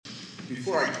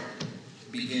Before I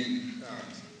begin,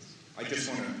 I just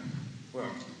want to,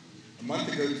 a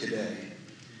month ago today,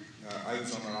 I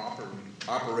was on an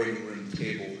operating room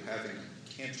table having a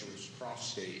cancerous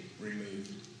prostate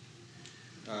removed.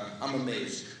 I'm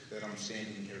amazed that I'm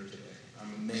standing here today.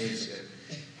 I'm amazed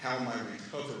at how my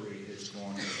recovery has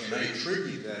gone. And I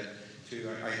attribute that to,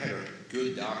 I had a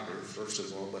good doctor, first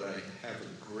of all, but I have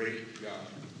a great God.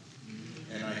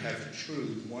 And I have a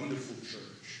truly wonderful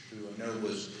church who I know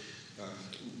was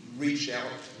reached out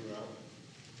throughout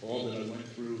all that I went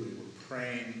through. They were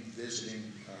praying, visiting.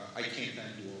 I can't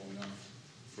thank you all enough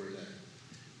for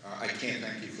that. I can't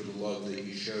thank you for the love that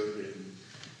you showed, and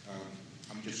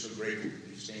I'm just so grateful to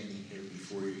be standing here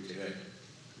before you today.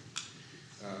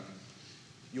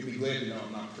 You'll be glad to know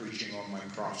I'm not preaching on my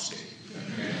prostate.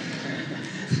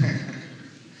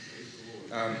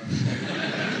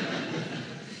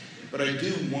 But I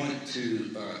do want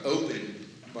to open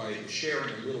by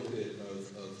sharing a little bit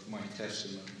of my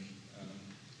testimony.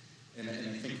 And I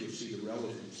think you'll see the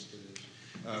relevance to this.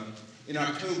 In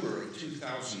October of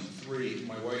 2003,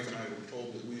 my wife and I were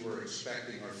told that we were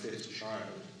expecting our fifth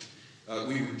child.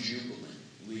 We were jubilant.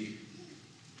 We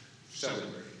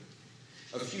celebrated.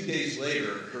 A few days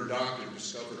later, her doctor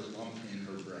discovered a lump in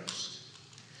her breast.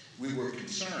 We were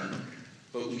concerned,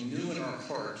 but we knew in our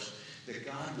hearts that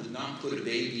God would not put a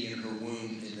baby in her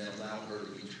womb and then allow her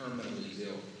to be terminally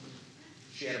ill.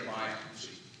 She had a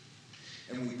biopsy.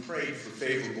 And we prayed for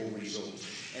favorable results.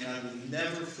 And I will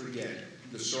never forget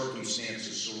the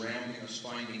circumstances surrounding us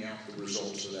finding out the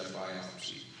results of that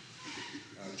biopsy.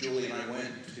 Julie and I went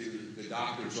to the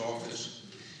doctor's office.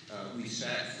 We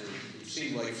sat for, it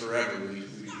seemed like forever,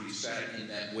 we sat in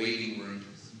that waiting room.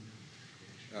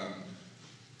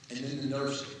 And then the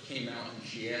nurse came out and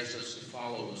she asked us to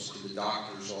follow us to the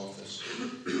doctor's office.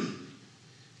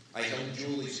 I held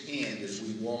Julie's hand as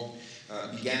we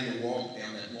began to walk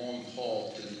down that long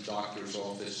hall to the doctor's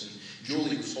office. And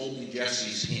Julie was holding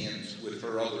Jesse's hands with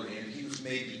her other hand. He was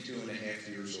maybe 2.5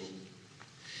 years old.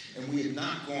 And we had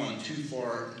not gone too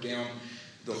far down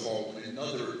the hall when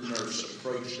another nurse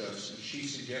approached us, and she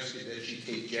suggested that she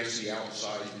take Jesse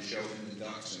outside to show him the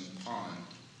ducks in the pond.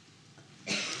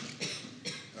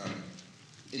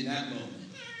 In that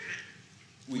moment,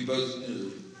 we both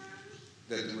knew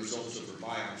that the results of her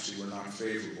biopsy were not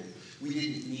favorable. We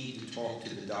didn't need to talk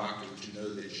to the doctor to know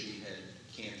that she had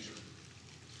cancer.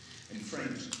 And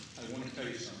friends, I want to tell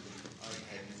you something. I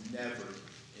had never,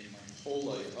 in my whole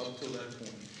life, up to that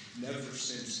point, never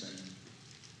since then,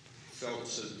 felt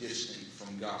so distant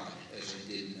from God as I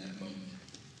did in that moment.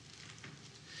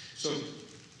 So,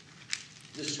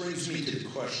 this brings me to the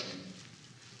question,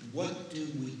 what do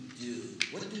we do?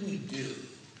 What do we do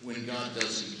when God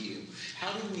doesn't heal?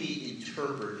 How do we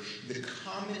interpret the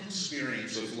common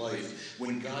experience of life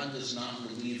when God does not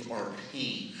relieve our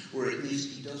pain, or at least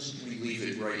he doesn't relieve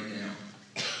it right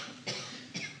now?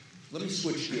 Let me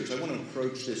switch gears. I want to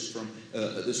approach this from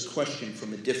this question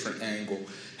from a different angle.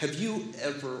 Have you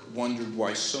ever wondered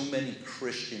why so many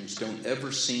Christians don't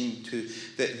ever seem to,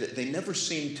 that they never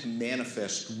seem to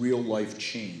manifest real life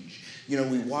change? You know,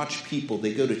 we watch people,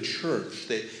 they go to church,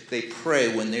 they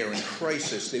pray when they're in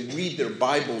crisis, they read their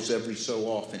Bibles every so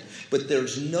often, but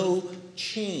there's no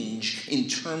change in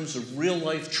terms of real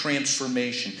life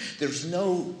transformation. There's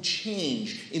no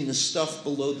change in the stuff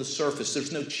below the surface.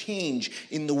 There's no change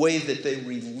in the way that they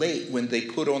relate when they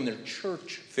put on their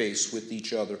church face with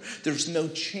each other. There's no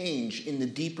change in the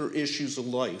deeper issues of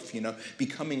life, you know,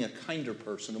 becoming a kinder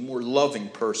person, a more loving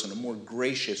person, a more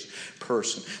gracious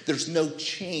person. There's no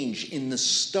change in the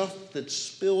stuff that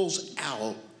spills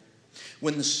out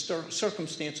when the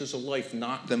circumstances of life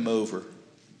knock them over.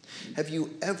 Have you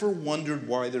ever wondered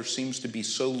why there seems to be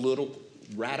so little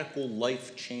radical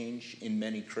life change in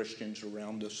many Christians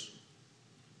around us?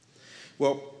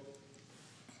 Well,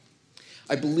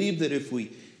 I believe that if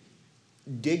we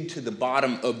dig to the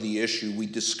bottom of the issue, we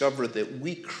discover that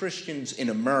we Christians in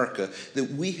America,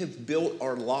 that we have built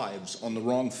our lives on the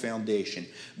wrong foundation.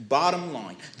 Bottom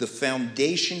line, the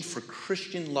foundation for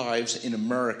Christian lives in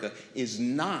America is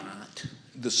not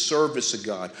the service of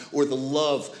God, or the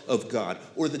love of God,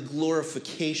 or the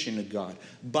glorification of God.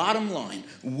 Bottom line,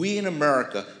 we in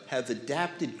America have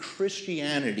adapted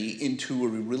Christianity into a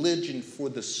religion for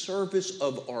the service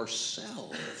of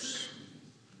ourselves.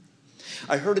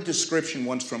 I heard a description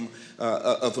once from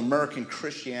of American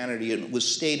Christianity, and it was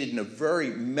stated in a very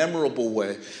memorable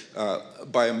way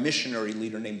by a missionary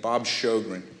leader named Bob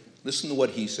Sjogren. Listen to what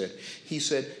he said. He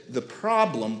said, the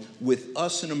problem with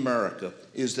us in America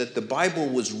is that the Bible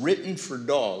was written for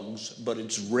dogs, but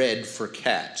it's read for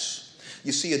cats.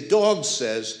 You see, a dog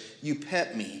says, you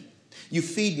pet me, You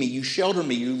feed me, you shelter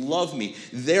me, you love me.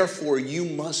 Therefore, you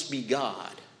must be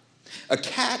God. A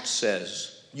cat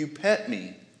says, you pet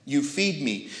me, you feed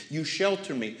me, you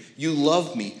shelter me, you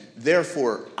love me.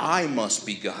 Therefore, I must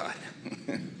be God.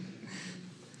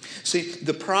 See,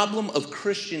 the problem of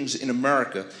Christians in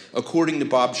America, according to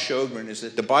Bob Sjogren, is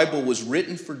that the Bible was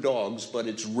written for dogs, but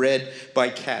it's read by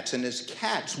cats. And as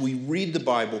cats, we read the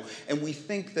Bible, and we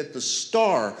think that the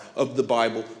star of the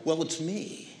Bible, well, it's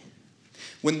me.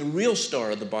 When the real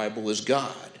star of the Bible is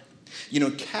God. You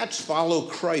know, cats follow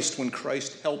Christ when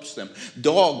Christ helps them.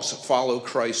 Dogs follow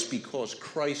Christ because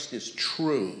Christ is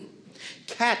true.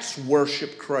 Cats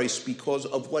worship Christ because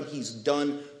of what he's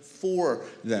done for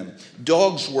them.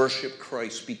 Dogs worship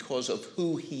Christ because of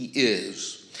who he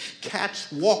is.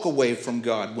 Cats walk away from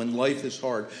God when life is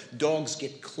hard. Dogs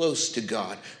get close to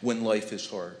God when life is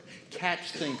hard.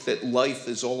 Cats think that life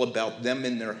is all about them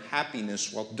and their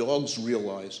happiness, while dogs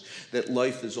realize that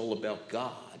life is all about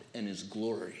God and his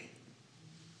glory.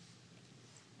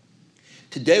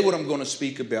 Today what I'm going to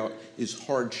speak about is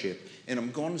hardship. And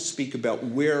I'm going to speak about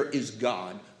where is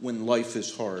God when life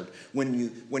is hard, when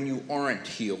you aren't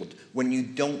healed, when you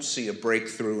don't see a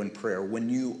breakthrough in prayer, when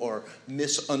you are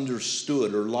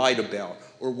misunderstood or lied about,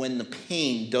 or when the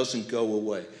pain doesn't go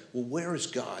away. Well, where is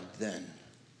God then?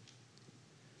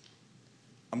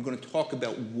 I'm going to talk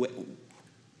about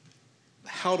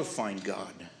how to find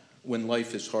God when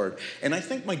life is hard. And I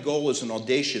think my goal is an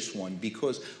audacious one,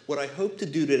 because what I hope to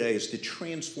do today is to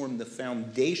transform the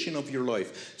foundation of your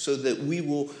life so that we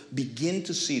will begin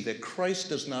to see that Christ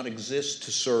does not exist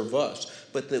to serve us,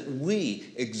 but that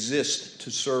we exist to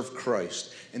serve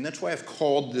Christ. And that's why I've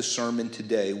called this sermon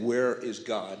today, Where is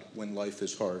God When Life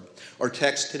is Hard? Our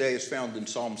text today is found in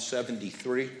Psalm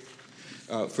 73.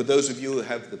 For those of you who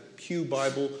have the Pew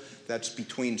Bible, that's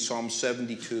between Psalm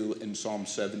 72 and Psalm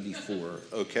 74,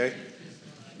 okay?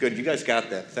 Good, you guys got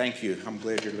that. Thank you. I'm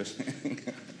glad you're listening.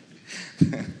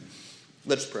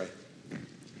 Let's pray.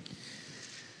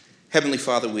 Heavenly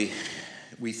Father,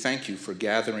 we thank you for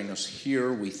gathering us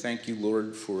here. We thank you,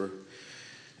 Lord, for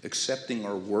accepting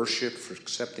our worship, for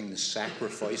accepting the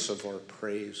sacrifice of our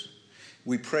praise.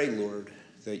 We pray, Lord,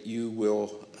 that you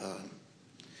will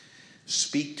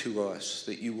speak to us,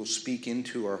 that you will speak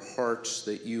into our hearts,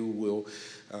 that you will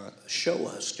show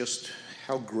us just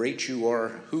how great you are,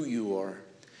 who you are,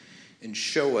 and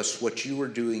show us what you are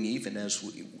doing even as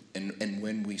we and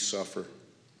when we suffer.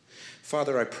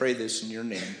 Father, I pray this in your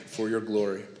name for your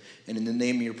glory, and in the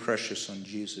name of your precious Son,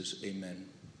 Jesus, amen.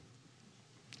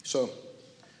 So,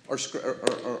 our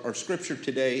scripture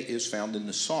today is found in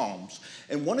the Psalms,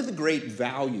 and one of the great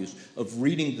values of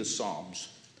reading the Psalms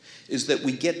is that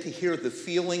we get to hear the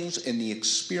feelings and the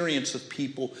experience of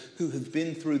people who have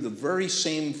been through the very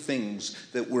same things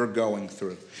that we're going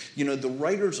through. You know, the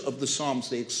writers of the Psalms,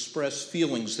 they express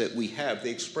feelings that we have.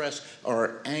 They express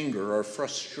our anger, our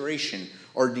frustration,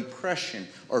 our depression,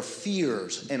 our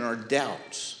fears, and our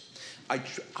doubts.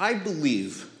 I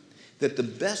believe that the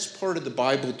best part of the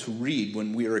Bible to read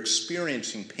when we are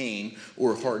experiencing pain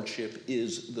or hardship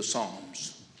is the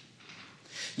Psalms.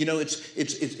 You know,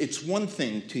 it's one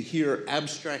thing to hear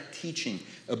abstract teaching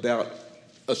about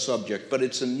a subject, but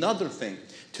it's another thing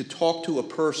to talk to a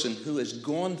person who has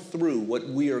gone through what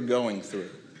we are going through.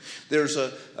 There's a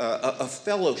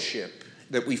fellowship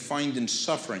that we find in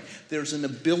suffering. There's an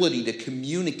ability to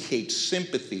communicate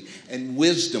sympathy and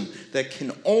wisdom that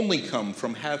can only come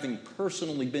from having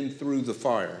personally been through the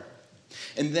fire.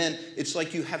 And then it's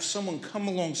like you have someone come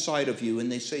alongside of you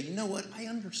and they say, you know what, I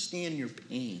understand your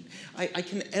pain. I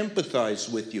can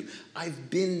empathize with you. I've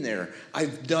been there.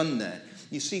 I've done that.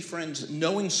 You see, friends,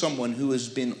 knowing someone who has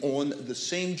been on the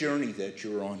same journey that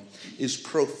you're on is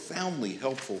profoundly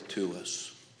helpful to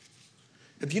us.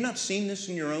 Have you not seen this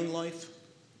in your own life?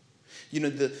 You know,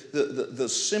 the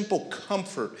simple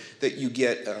comfort that you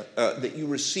get, that you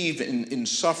receive in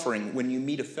suffering when you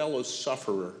meet a fellow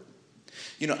sufferer.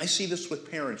 You know, I see this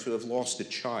with parents who have lost a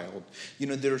child. You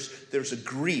know, there's a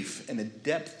grief and a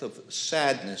depth of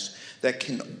sadness that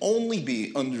can only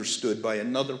be understood by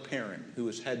another parent who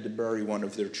has had to bury one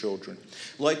of their children.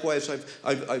 Likewise,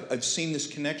 I've seen this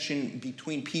connection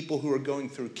between people who are going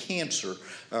through cancer.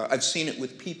 I've seen it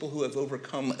with people who have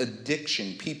overcome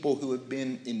addiction, people who have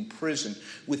been in prison,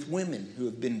 with women who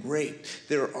have been raped.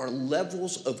 There are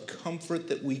levels of comfort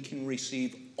that we can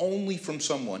receive only from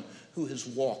someone who has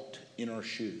walked in our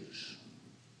shoes.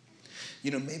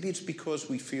 You know, maybe it's because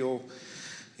we feel,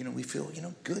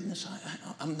 goodness,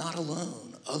 I'm not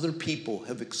alone. Other people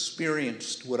have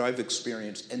experienced what I've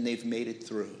experienced, and they've made it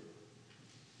through.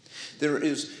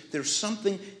 There's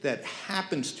something that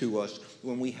happens to us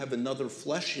when we have another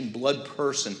flesh and blood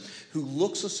person who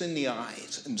looks us in the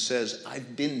eyes and says,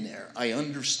 I've been there, I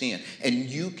understand, and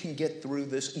you can get through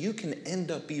this, you can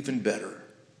end up even better.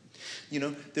 You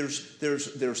know,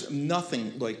 there's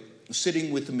nothing like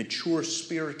sitting with a mature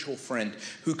spiritual friend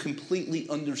who completely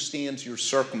understands your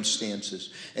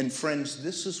circumstances. And friends,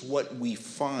 this is what we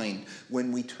find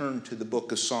when we turn to the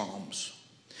book of Psalms.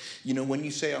 You know, when you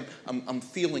say, I'm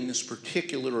feeling this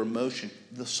particular emotion,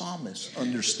 the psalmist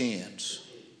understands.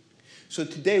 So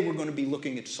today we're going to be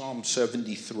looking at Psalm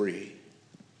 73.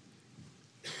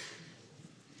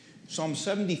 Psalm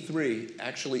 73,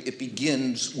 actually, it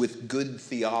begins with good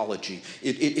theology.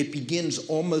 It begins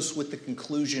almost with the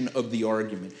conclusion of the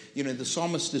argument. You know, the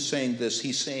psalmist is saying this.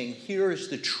 He's saying, here is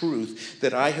the truth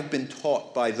that I have been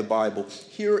taught by the Bible.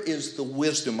 Here is the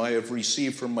wisdom I have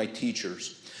received from my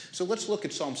teachers. So let's look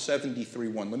at Psalm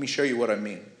 73:1. Let me show you what I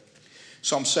mean.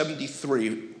 Psalm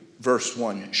 73, verse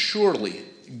 1. Surely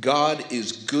God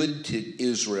is good to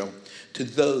Israel, to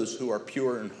those who are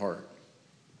pure in heart.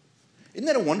 Isn't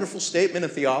that a wonderful statement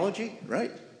of theology,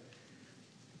 right?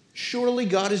 Surely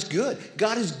God is good.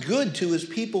 God is good to his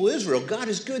people Israel. God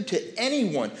is good to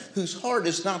anyone whose heart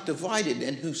is not divided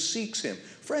and who seeks him.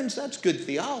 Friends, that's good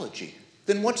theology.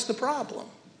 Then what's the problem?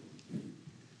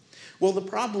 Well, the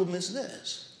problem is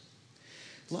this.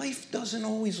 Life doesn't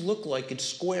always look like it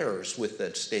squares with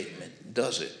that statement,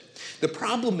 does it? The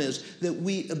problem is that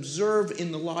we observe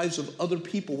in the lives of other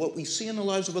people, what we see in the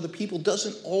lives of other people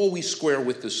doesn't always square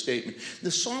with this statement.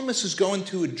 The psalmist is going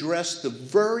to address the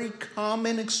very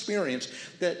common experience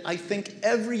that I think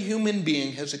every human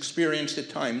being has experienced at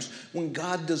times when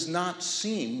God does not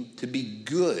seem to be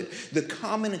good. The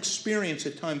common experience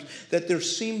at times that there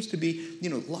seems to be,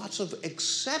 lots of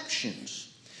exceptions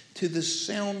to this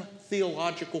sound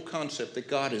theological concept that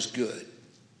God is good.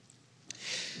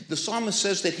 The psalmist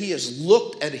says that he has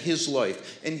looked at his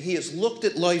life and he has looked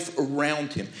at life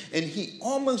around him and he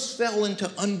almost fell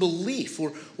into unbelief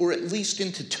or at least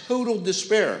into total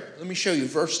despair. Let me show you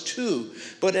verse 2.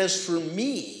 But as for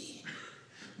me,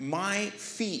 my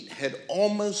feet had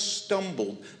almost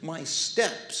stumbled. My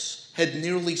steps had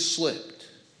nearly slipped.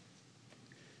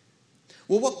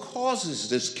 Well, what causes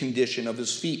this condition of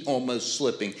his feet almost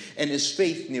slipping and his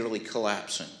faith nearly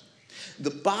collapsing? The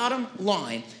bottom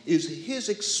line is his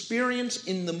experience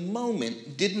in the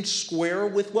moment didn't square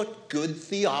with what good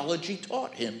theology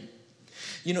taught him.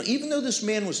 Even though this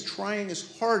man was trying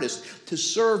his hardest to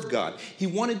serve God, he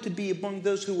wanted to be among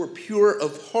those who were pure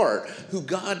of heart, who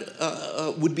God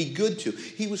would be good to.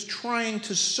 He was trying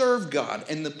to serve God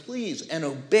and to please and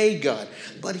obey God,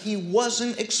 but he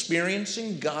wasn't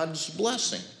experiencing God's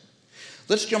blessing.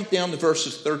 Let's jump down to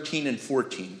verses 13 and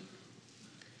 14.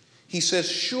 He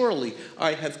says, surely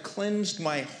I have cleansed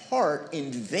my heart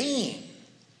in vain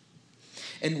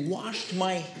and washed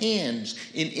my hands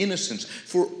in innocence.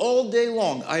 For all day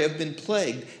long I have been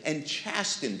plagued and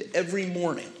chastened every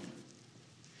morning.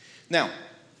 Now,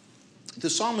 the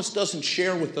psalmist doesn't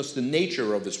share with us the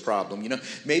nature of his problem.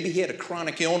 Maybe he had a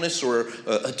chronic illness or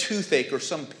a toothache or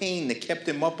some pain that kept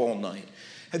him up all night.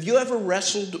 Have you ever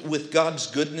wrestled with God's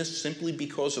goodness simply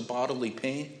because of bodily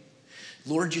pain?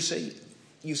 Lord, you say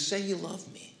you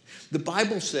love me. The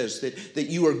Bible says that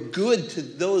you are good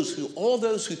to all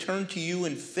those who turn to you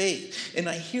in faith. And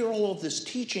I hear all of this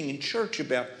teaching in church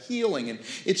about healing. And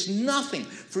it's nothing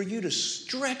for you to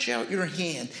stretch out your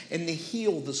hand and to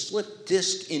heal the slipped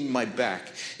disc in my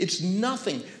back. It's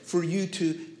nothing for you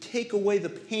to take away the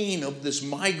pain of this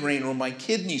migraine or my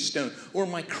kidney stone or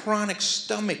my chronic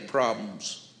stomach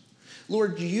problems.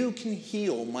 Lord, you can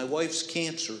heal my wife's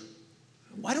cancer.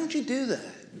 Why don't you do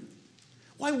that?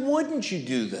 Why wouldn't you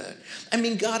do that? I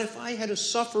mean, God, if I had a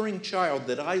suffering child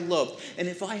that I loved, and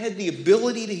if I had the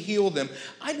ability to heal them,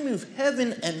 I'd move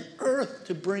heaven and earth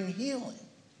to bring healing.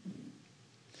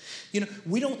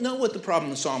 We don't know what the problem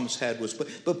the psalmist had was,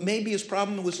 but maybe his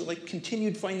problem was like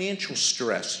continued financial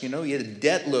stress. He had a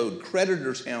debt load,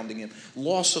 creditors hounding him,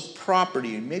 loss of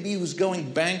property, and maybe he was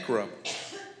going bankrupt.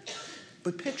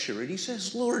 But picture it. He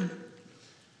says, Lord,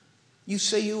 you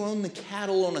say you own the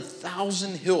cattle on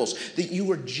 1,000 hills, that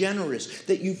you are generous,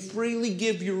 that you freely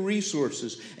give your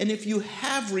resources. And if you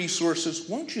have resources,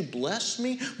 won't you bless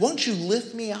me? Won't you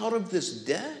lift me out of this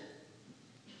debt?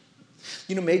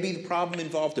 Maybe the problem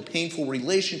involved a painful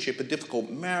relationship, a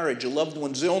difficult marriage, a loved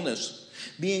one's illness,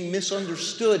 being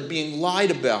misunderstood, being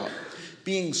lied about,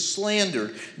 being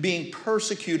slandered, being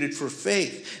persecuted for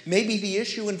faith. Maybe the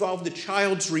issue involved a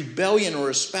child's rebellion or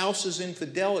a spouse's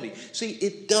infidelity. See,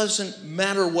 it doesn't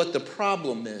matter what the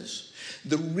problem is.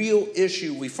 The real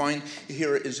issue we find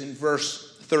here is in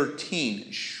verse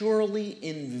 13. Surely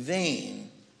in vain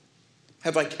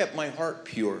have I kept my heart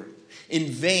pure. In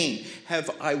vain have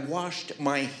I washed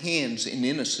my hands in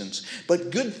innocence. But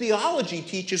good theology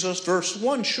teaches us, verse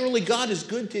 1, surely God is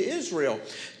good to Israel,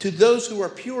 to those who are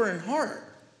pure in heart.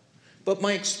 But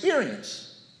my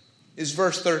experience is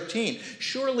verse 13.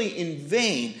 Surely in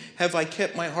vain have I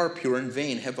kept my heart pure, in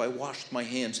vain have I washed my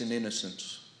hands in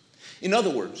innocence. In other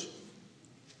words,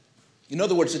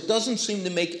 it doesn't seem to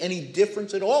make any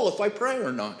difference at all if I pray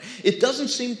or not. It doesn't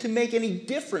seem to make any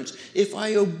difference if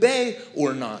I obey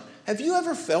or not. Have you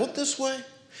ever felt this way?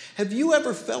 Have you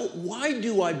ever felt, why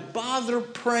do I bother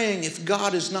praying if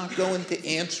God is not going to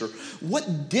answer?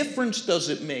 What difference does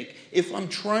it make if I'm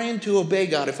trying to obey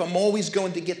God, if I'm always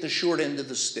going to get the short end of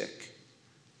the stick?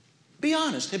 Be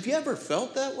honest, have you ever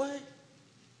felt that way?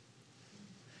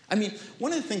 I mean,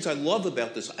 one of the things I love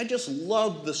about this, I just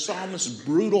love the psalmist's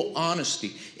brutal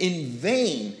honesty. In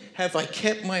vain have I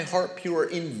kept my heart pure.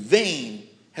 In vain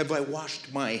have I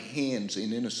washed my hands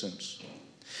in innocence.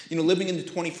 Living in the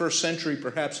 21st century,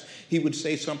 perhaps he would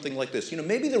say something like this.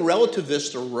 Maybe the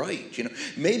relativists are right.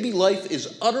 Maybe life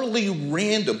is utterly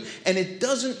random, and it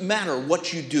doesn't matter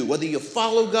what you do, whether you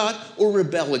follow God or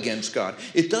rebel against God.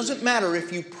 It doesn't matter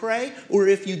if you pray or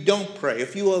if you don't pray,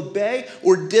 if you obey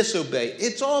or disobey.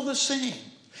 It's all the same.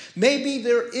 Maybe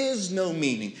there is no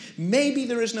meaning. Maybe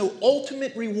there is no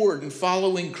ultimate reward in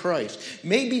following Christ.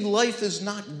 Maybe life is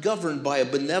not governed by a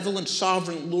benevolent,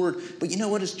 sovereign Lord. But you know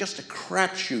what? It's just a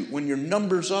crapshoot. When your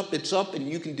number's up, it's up, and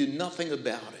you can do nothing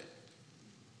about it.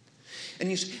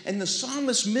 And the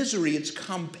psalmist's misery, it's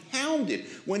compounded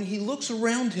when he looks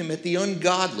around him at the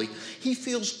ungodly. He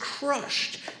feels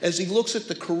crushed as he looks at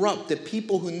the corrupt, the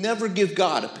people who never give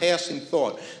God a passing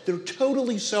thought. They're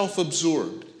totally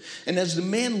self-absorbed. And as the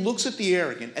man looks at the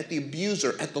arrogant, at the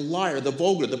abuser, at the liar, the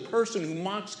vulgar, the person who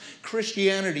mocks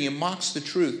Christianity and mocks the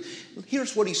truth,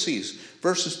 here's what he sees.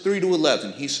 Verses 3 to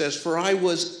 11, he says, "For I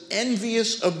was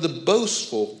envious of the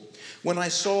boastful when I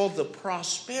saw the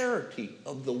prosperity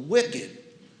of the wicked.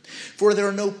 For there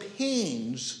are no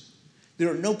pangs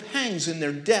in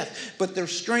their death, but their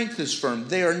strength is firm.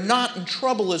 They are not in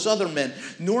trouble as other men,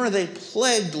 nor are they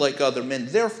plagued like other men.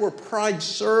 Therefore pride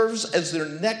serves as their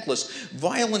necklace.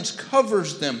 Violence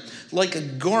covers them like a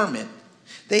garment.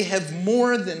 They have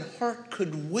more than heart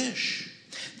could wish.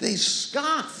 They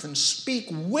scoff and speak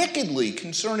wickedly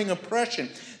concerning oppression.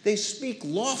 They speak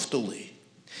loftily.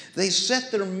 They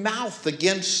set their mouth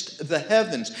against the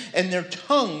heavens, and their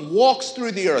tongue walks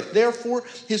through the earth. Therefore,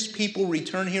 his people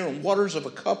return here, and waters of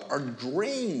a cup are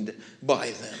drained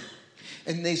by them.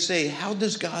 And they say, how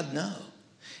does God know?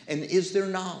 And is there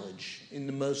knowledge in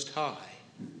the Most High?"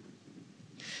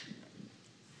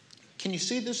 Can you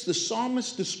see this? The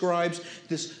psalmist describes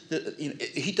this.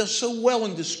 He does so well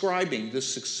in describing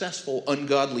this successful,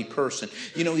 ungodly person.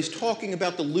 He's talking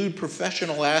about the lewd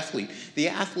professional athlete, the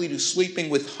athlete who's sleeping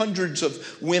with hundreds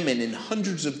of women in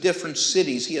hundreds of different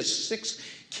cities. He has 6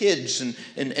 kids and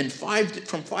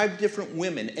 5 different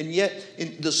women, and yet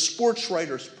the sports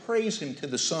writers praise him to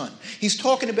the sun. He's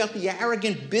talking about the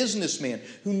arrogant businessman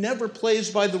who never plays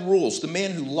by the rules, the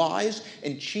man who lies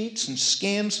and cheats and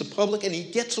scams the public, and he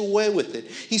gets away with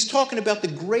it. He's talking about the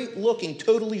great-looking,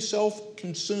 totally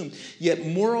self-consumed, yet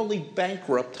morally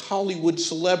bankrupt Hollywood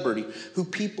celebrity who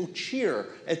people cheer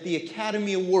at the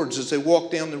Academy Awards as they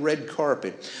walk down the red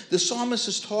carpet. The psalmist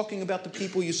is talking about the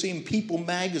people you see in People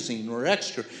magazine or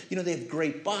Extra. They have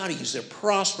great bodies, they're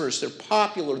prosperous, they're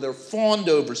popular, they're fawned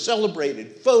over,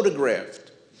 celebrated,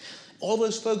 photographed. All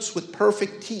those folks with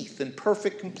perfect teeth and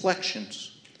perfect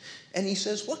complexions. And he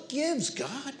says, what gives,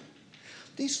 God?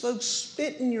 These folks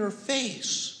spit in your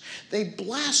face. They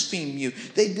blaspheme you.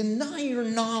 They deny your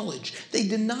knowledge. They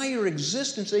deny your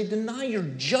existence. They deny your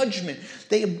judgment.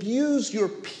 They abuse your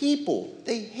people.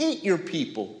 They hate your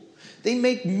people. They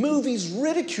make movies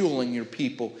ridiculing your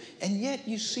people, and yet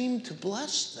you seem to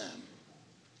bless them.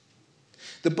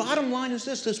 The bottom line is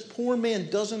this poor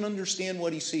man doesn't understand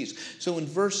what he sees. So in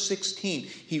verse 16,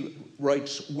 he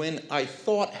writes, "When I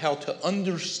thought how to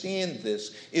understand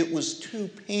this, it was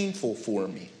too painful for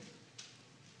me."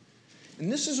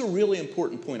 And this is a really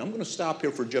important point. I'm going to stop here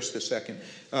for just a second.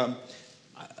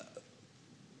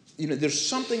 There's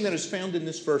something that is found in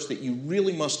this verse that you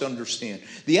really must understand.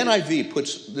 The NIV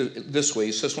puts it this way.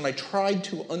 It says, "When I tried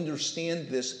to understand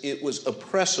this, it was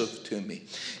oppressive to me."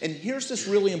 And here's this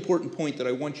really important point that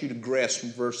I want you to grasp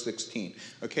from verse 16.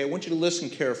 Okay, I want you to listen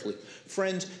carefully.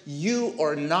 Friends, you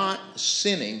are not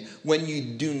sinning when you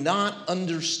do not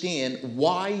understand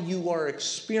why you are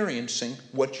experiencing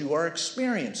what you are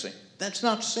experiencing. That's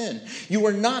not sin. You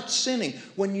are not sinning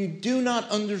when you do not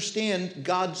understand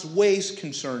God's ways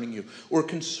concerning you or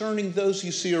concerning those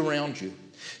you see around you.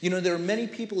 You know, there are many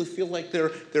people who feel like they're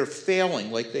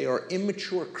failing, like they are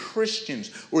immature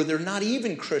Christians, or they're not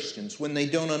even Christians when they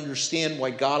don't understand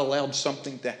why God allowed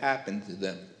something to happen to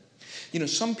them. You know,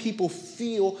 some people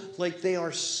feel like they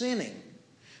are sinning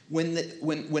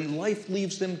when life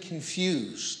leaves them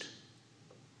confused.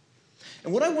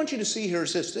 And what I want you to see here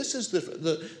is this. This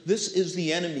is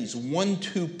the enemy's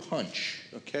 1-2 punch,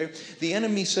 okay? The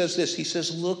enemy says this. He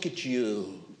says, look at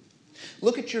you.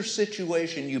 Look at your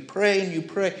situation. You pray and you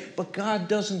pray, but God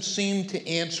doesn't seem to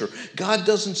answer. God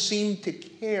doesn't seem to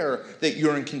care that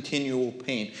you're in continual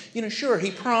pain. You know, sure, he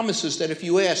promises that if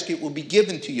you ask, it will be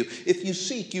given to you. If you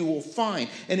seek, you will find.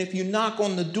 And if you knock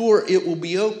on the door, it will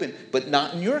be open. But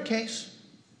not in your case.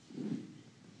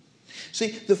 See,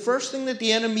 the first thing that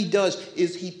the enemy does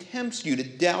is he tempts you to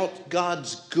doubt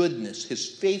God's goodness, his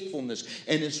faithfulness,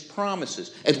 and his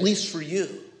promises, at least for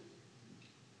you.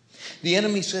 The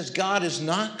enemy says God is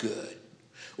not good.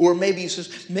 Or maybe he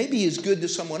says, maybe he's good to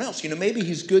someone else. You know, maybe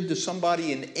he's good to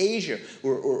somebody in Asia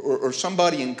or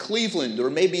somebody in Cleveland or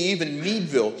maybe even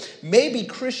Meadville. Maybe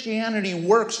Christianity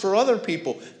works for other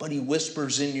people, but he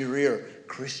whispers in your ear,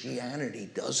 Christianity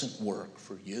doesn't work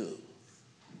for you.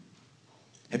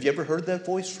 Have you ever heard that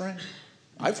voice, friend?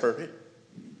 I've heard it.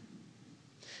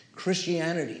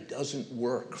 Christianity doesn't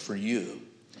work for you.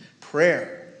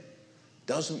 Prayer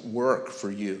doesn't work for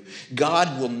you.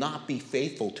 God will not be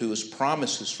faithful to his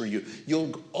promises for you.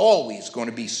 You're always going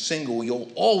to be single.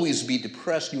 You'll always be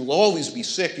depressed. You'll always be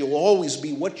sick. You'll always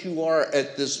be what you are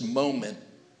at this moment.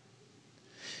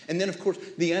 And then, of course,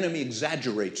 the enemy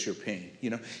exaggerates your pain.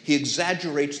 You know, he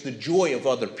exaggerates the joy of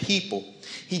other people.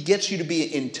 He gets you to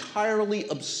be entirely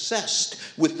obsessed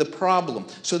with the problem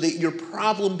so that your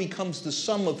problem becomes the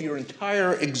sum of your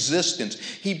entire existence.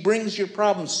 He brings your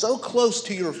problem so close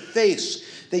to your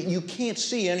face that you can't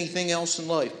see anything else in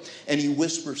life. And he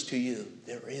whispers to you,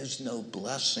 there is no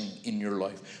blessing in your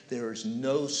life. There is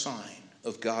no sign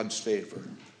of God's favor.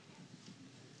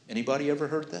 Anybody ever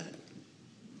heard that?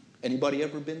 Anybody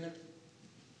ever been there?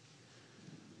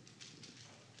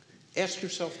 Ask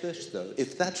yourself this, though.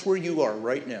 If that's where you are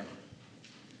right now,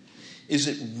 is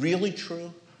it really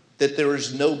true that there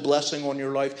is no blessing on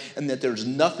your life and that there's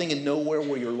nothing and nowhere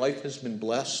where your life has been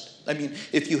blessed? I mean,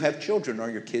 if you have children, are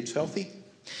your kids healthy?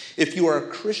 If you are a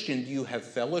Christian, do you have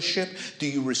fellowship? Do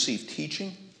you receive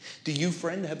teaching? Do you,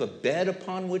 friend, have a bed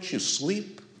upon which you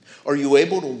sleep? Are you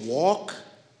able to walk?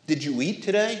 Did you eat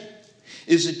today?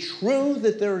 Is it true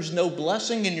that there is no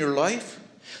blessing in your life?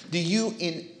 Do you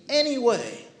in any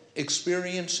way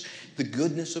experience the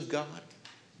goodness of God?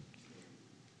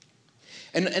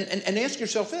 And ask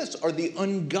yourself this, are the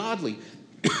ungodly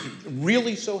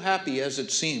really so happy as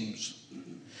it seems?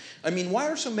 I mean, why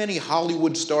are so many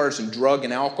Hollywood stars in drug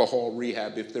and alcohol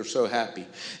rehab if they're so happy?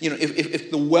 You know,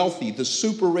 if the wealthy, the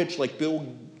super rich like Bill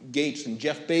Gates and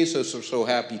Jeff Bezos are so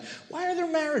happy, why are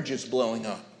their marriages blowing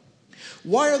up?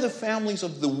 Why are the families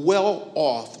of the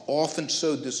well-off often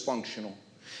so dysfunctional?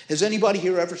 Has anybody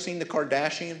here ever seen the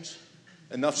Kardashians?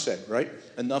 Enough said, right?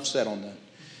 Enough said on that.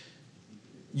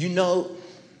 You know,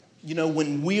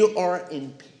 when we are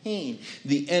in pain,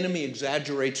 the enemy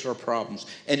exaggerates our problems,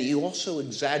 and he also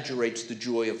exaggerates the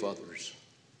joy of others.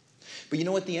 But you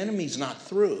know what? The enemy's not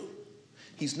through.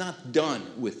 He's not done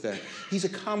with that. He's a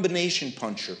combination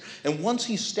puncher. And once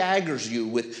he staggers you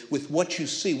with what you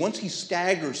see, once he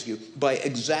staggers you by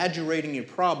exaggerating your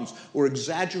problems or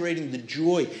exaggerating the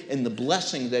joy and the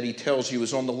blessing that he tells you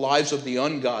is on the lives of the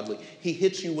ungodly, he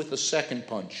hits you with a second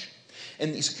punch.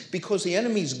 And because the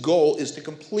enemy's goal is to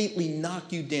completely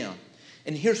knock you down.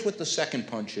 And here's what the second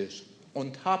punch is. On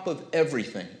top of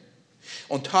everything,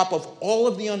 on top of all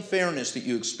of the unfairness that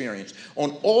you experience,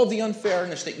 on all the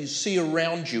unfairness that you see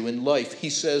around you in life, he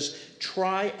says,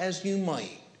 try as you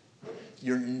might,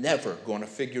 you're never going to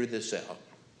figure this out.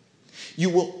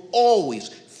 You will always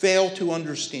fail to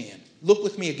understand. Look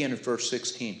with me again at verse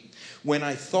 16. When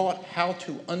I thought how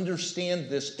to understand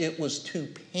this, it was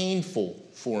too painful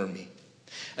for me.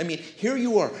 I mean, here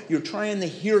you are. You're trying to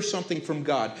hear something from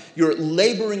God. You're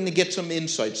laboring to get some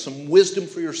insight, some wisdom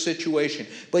for your situation,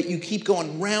 but you keep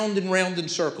going round and round in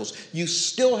circles. You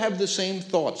still have the same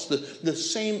thoughts,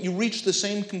 you reach the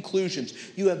same conclusions.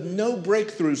 You have no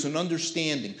breakthroughs in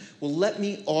understanding. Well, let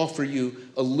me offer you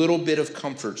a little bit of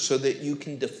comfort so that you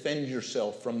can defend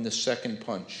yourself from the second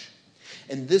punch.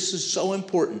 And this is so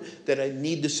important that I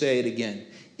need to say it again.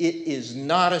 It is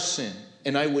not a sin.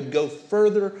 And I would go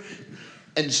further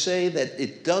and say that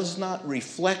it does not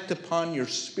reflect upon your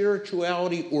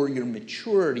spirituality or your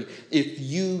maturity if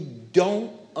you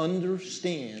don't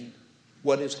understand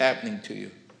what is happening to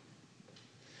you.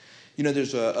 You know,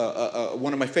 there's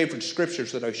one of my favorite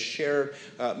scriptures that I've shared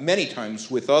many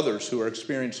times with others who are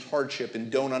experiencing hardship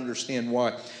and don't understand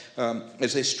why.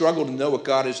 As they struggle to know what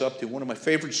God is up to, one of my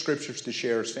favorite scriptures to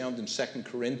share is found in 2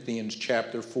 Corinthians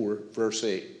chapter 4, verse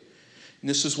 8. And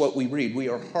this is what we read. We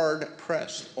are hard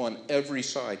pressed on every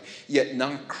side, yet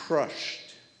not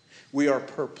crushed. We are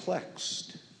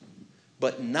perplexed,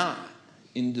 but not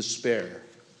in despair.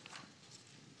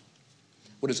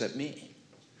 What does that mean?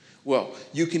 Well,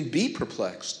 you can be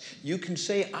perplexed. You can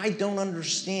say, I don't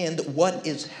understand what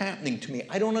is happening to me.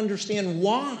 I don't understand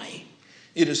why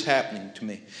it is happening to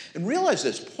me. And realize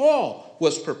this, Paul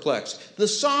was perplexed. The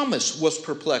psalmist was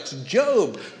perplexed.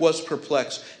 Job was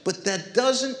perplexed. But that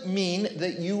doesn't mean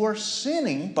that you are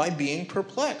sinning by being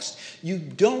perplexed. You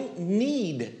don't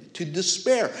need to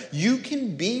despair. You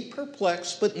can be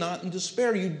perplexed but not in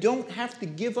despair. You don't have to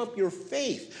give up your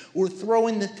faith or throw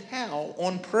in the towel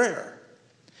on prayer.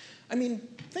 I mean,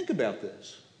 think about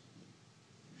this.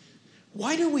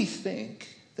 Why do we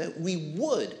think that we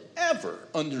would ever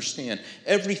understand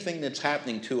everything that's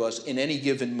happening to us in any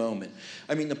given moment?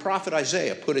 I mean, the prophet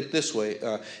Isaiah put it this way,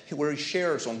 where he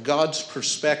shares on God's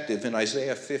perspective in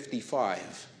Isaiah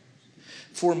 55.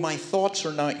 For my thoughts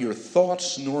are not your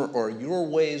thoughts, nor are your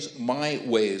ways my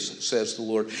ways, says the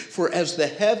Lord. For as the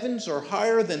heavens are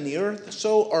higher than the earth,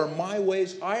 so are my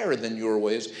ways higher than your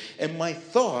ways, and my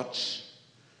thoughts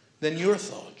than your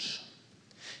thoughts.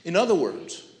 In other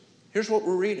words, here's what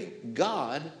we're reading.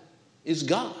 God is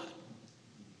God.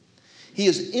 He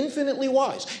is infinitely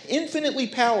wise, infinitely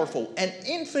powerful, and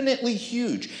infinitely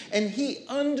huge. And he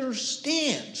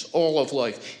understands all of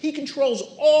life. He controls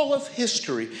all of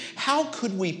history. How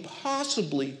could we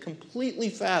possibly completely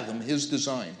fathom his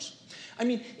designs? I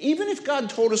mean, even if God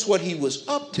told us what he was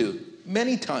up to,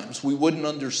 many times we wouldn't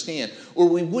understand, or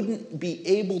we wouldn't be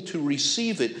able to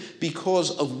receive it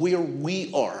because of where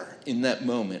we are in that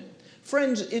moment.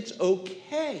 Friends, it's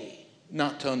okay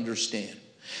not to understand.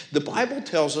 The Bible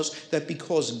tells us that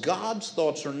because God's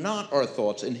thoughts are not our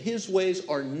thoughts and his ways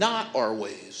are not our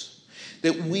ways,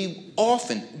 that we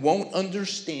often won't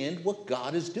understand what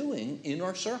God is doing in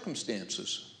our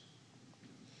circumstances.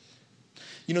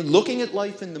 You know, looking at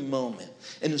life in the moment,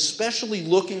 and especially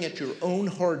looking at your own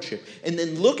hardship, and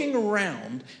then looking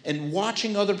around and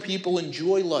watching other people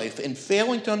enjoy life and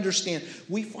failing to understand,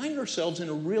 we find ourselves in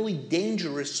a really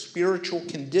dangerous spiritual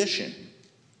condition.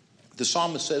 The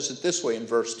psalmist says it this way in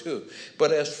verse 2.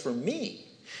 But as for me,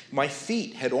 my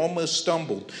feet had almost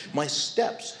stumbled. My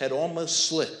steps had almost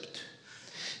slipped.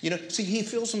 You know, see, he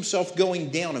feels himself going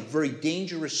down a very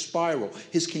dangerous spiral.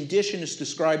 His condition is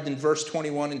described in verse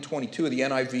 21 and 22 of the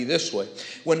NIV this way.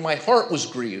 When my heart was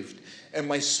grieved and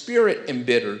my spirit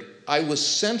embittered, I was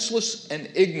senseless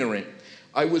and ignorant.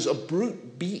 I was a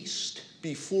brute beast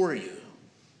before you.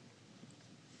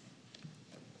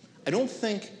 I don't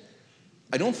think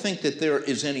that there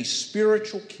is any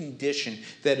spiritual condition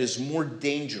that is more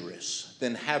dangerous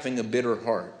than having a bitter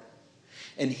heart.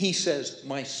 And he says,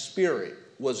 my spirit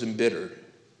was embittered.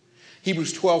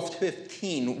 Hebrews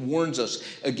 12:15 warns us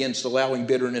against allowing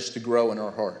bitterness to grow in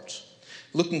our hearts.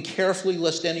 Looking carefully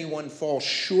lest anyone fall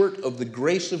short of the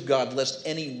grace of God, lest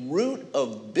any root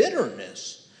of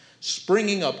bitterness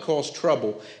springing up cause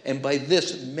trouble, and by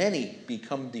this many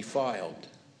become defiled.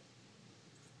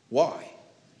 Why?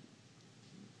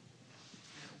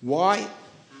 Why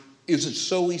is it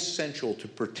so essential to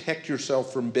protect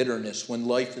yourself from bitterness when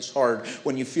life is hard,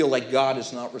 when you feel like God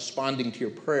is not responding to your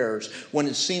prayers, when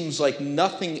it seems like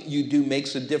nothing you do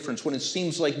makes a difference, when it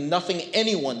seems like nothing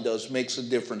anyone does makes a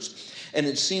difference, and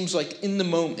it seems like in the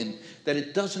moment that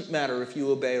it doesn't matter if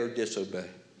you obey or disobey?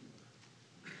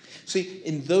 See,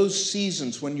 in those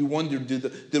seasons when you wonder, do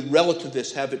the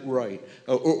relativists have it right?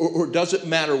 Or does it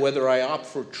matter whether I opt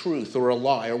for truth or a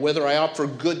lie? Or whether I opt for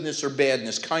goodness or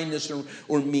badness, kindness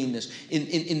or meanness?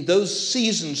 In those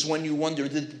seasons when you wonder,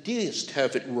 did the deists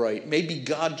have it right? Maybe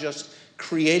God just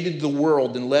created the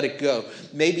world and let it go.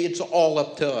 Maybe it's all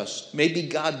up to us. Maybe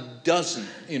God doesn't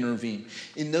intervene.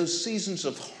 In those seasons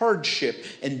of hardship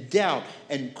and doubt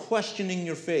and questioning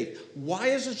your faith, why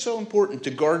is it so important to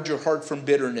guard your heart from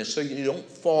bitterness so you don't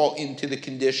fall into the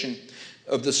condition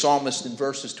of the psalmist in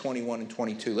verses 21 and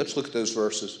 22? Let's look at those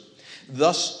verses.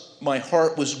 Thus my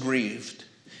heart was grieved,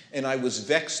 and I was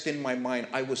vexed in my mind.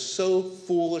 I was so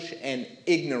foolish and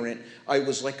ignorant, I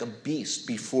was like a beast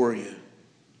before you.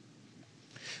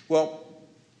 Well,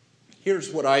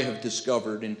 here's what I have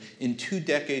discovered in 2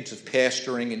 decades of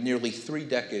pastoring and nearly 3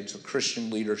 decades of Christian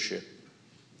leadership.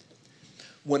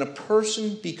 When a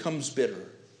person becomes bitter,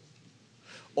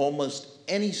 almost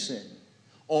any sin,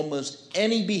 almost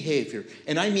any behavior,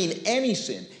 and I mean any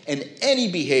sin, and any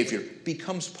behavior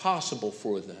becomes possible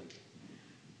for them.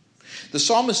 The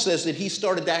psalmist says that he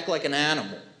started to act like an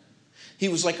animal. He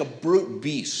was like a brute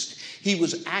beast. He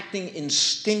was acting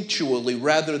instinctually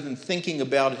rather than thinking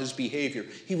about his behavior.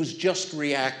 He was just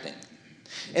reacting.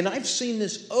 And I've seen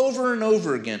this over and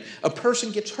over again. A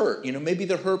person gets hurt. Maybe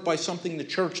they're hurt by something the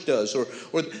church does, or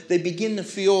they begin to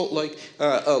feel like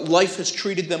life has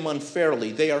treated them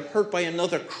unfairly. They are hurt by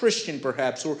another Christian,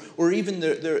 perhaps, or even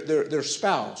their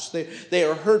spouse. They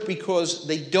are hurt because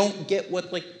they don't get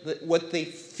what they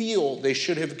feel they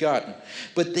should have gotten.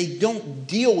 But they don't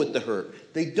deal with the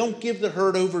hurt. They don't give the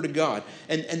hurt over to God.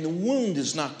 And the wound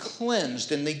is not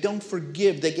cleansed, and they don't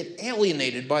forgive. They get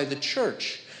alienated by the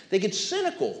church. They get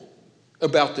cynical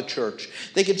about the church.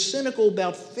 They get cynical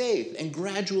about faith, and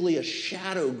gradually a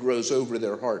shadow grows over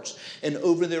their hearts and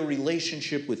over their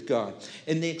relationship with God.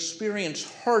 And they experience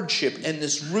hardship, and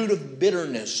this root of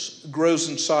bitterness grows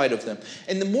inside of them.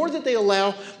 And the more that they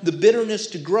allow the bitterness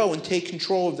to grow and take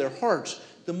control of their hearts,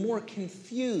 the more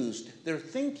confused their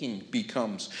thinking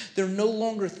becomes. They're no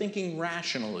longer thinking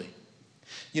rationally.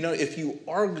 If you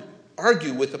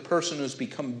argue with a person who's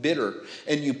become bitter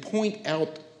and you point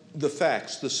out the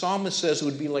facts, the psalmist says it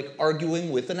would be like arguing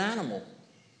with an animal.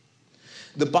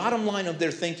 The bottom line of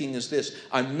their thinking is this: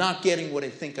 I'm not getting what I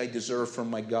think I deserve from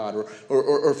my God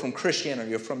or from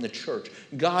Christianity or from the church.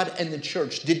 God and the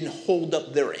church didn't hold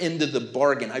up their end of the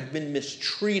bargain. I've been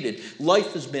mistreated.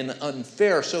 Life has been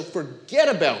unfair. So forget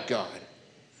about God.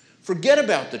 Forget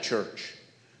about the church.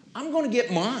 I'm going to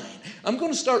get mine. I'm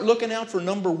going to start looking out for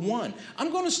number one.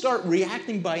 I'm going to start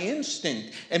reacting by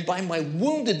instinct and by my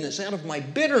woundedness, out of my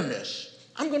bitterness.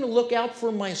 I'm going to look out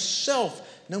for myself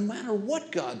no matter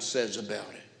what God says about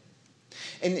it.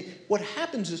 And what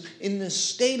happens is, in this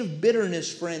state of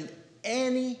bitterness, friend,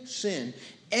 any sin,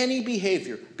 any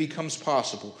behavior becomes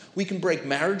possible. We can break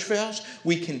marriage vows.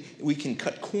 We can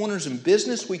cut corners in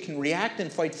business. We can react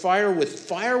and fight fire with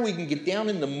fire. We can get down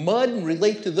in the mud and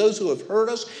relate to those who have hurt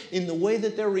us in the way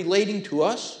that they're relating to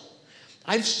us.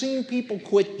 I've seen people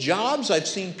quit jobs. I've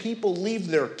seen people leave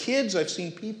their kids. I've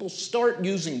seen people start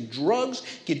using drugs,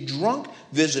 get drunk,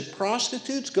 visit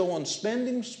prostitutes, go on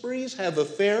spending sprees, have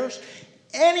affairs.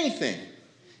 Anything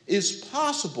is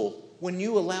possible when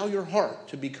you allow your heart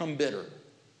to become bitter.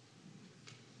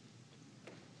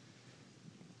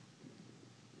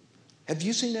 Have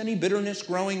you seen any bitterness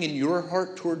growing in your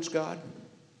heart towards God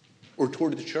or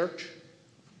toward the church?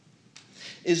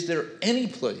 Is there any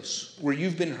place where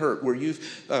you've been hurt, where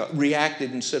you've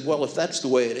reacted and said, well, if that's the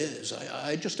way it is,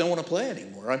 I just don't want to play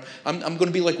anymore. I'm going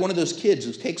to be like one of those kids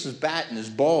who takes his bat and his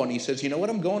ball and he says, you know what,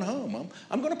 I'm going home.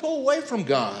 I'm going to pull away from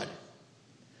God.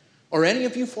 Are any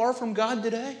of you far from God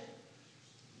today?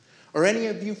 Are any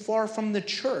of you far from the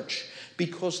church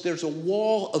because there's a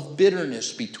wall of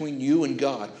bitterness between you and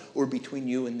God or between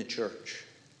you and the church?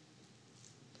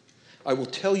 I will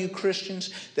tell you,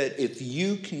 Christians, that if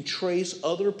you can trace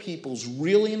other people's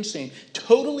really insane,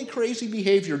 totally crazy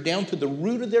behavior down to the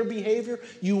root of their behavior,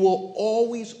 you will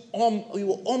almost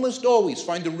always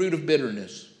find the root of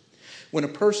bitterness. When a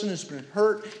person has been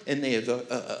hurt and they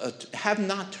have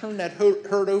not turned that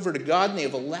hurt over to God and they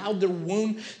have allowed their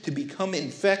wound to become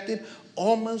infected,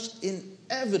 almost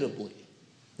inevitably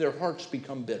their hearts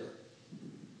become bitter.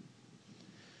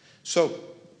 So,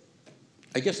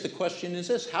 I guess the question is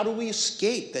this: how do we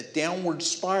escape that downward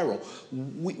spiral?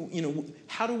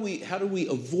 How do we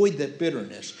avoid that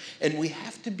bitterness? And we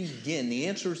have to begin. The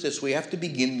answer is this: we have to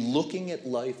begin looking at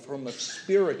life from a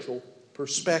spiritual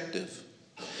perspective.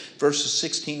 Verses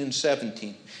 16 and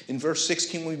 17. In verse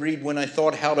 16 we read, when I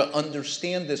thought how to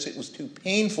understand this, it was too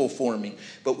painful for me.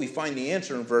 But we find the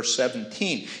answer in verse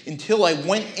 17. Until I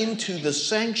went into the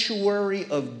sanctuary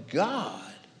of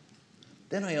God,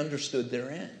 then I understood their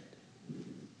end.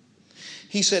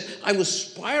 He said, I was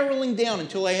spiraling down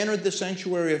until I entered the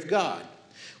sanctuary of God.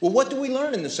 Well, what do we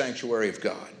learn in the sanctuary of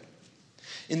God?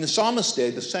 In the psalmist's day,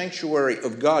 the sanctuary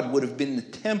of God would have been the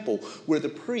temple where the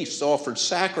priests offered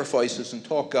sacrifices and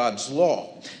taught God's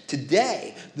law.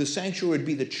 Today, the sanctuary would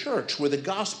be the church where the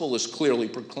gospel is clearly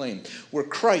proclaimed, where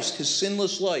Christ, his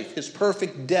sinless life, his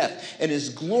perfect death, and his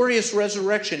glorious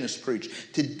resurrection is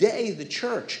preached. Today, the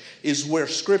church is where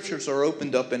scriptures are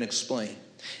opened up and explained.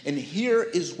 And here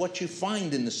is what you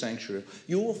find in the sanctuary.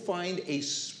 You will find a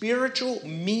spiritual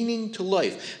meaning to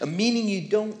life, a meaning you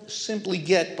don't simply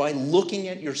get by looking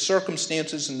at your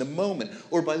circumstances in the moment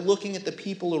or by looking at the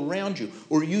people around you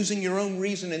or using your own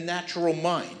reason and natural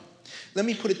mind. Let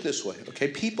me put it this way, okay?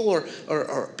 People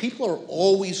are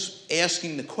always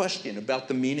asking the question about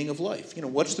the meaning of life.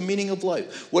 What's the meaning of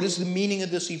life? What is the meaning of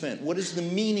this event? What is the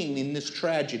meaning in this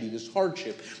tragedy, this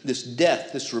hardship, this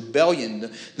death, this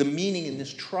rebellion, the meaning in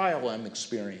this trial I'm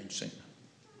experiencing?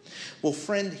 Well,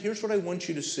 friend, here's what I want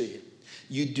you to see.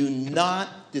 You do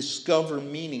not discover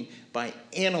meaning by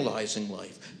analyzing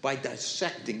life, by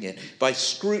dissecting it, by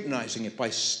scrutinizing it, by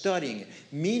studying it.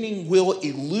 Meaning will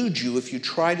elude you if you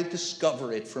try to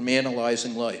discover it from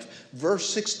analyzing life. Verse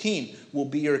 16 will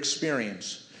be your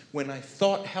experience. When I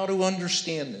thought how to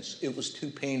understand this, it was too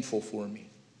painful for me.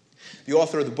 The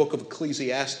author of the book of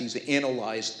Ecclesiastes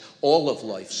analyzed all of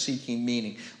life, seeking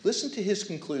meaning. Listen to his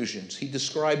conclusions. He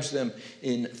describes them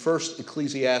in 1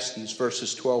 Ecclesiastes,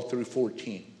 verses 12 through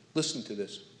 14. Listen to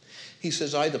this. He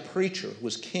says, I, the preacher,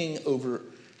 was king over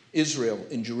Israel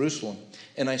in Jerusalem,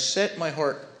 and I set my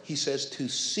heart, he says, to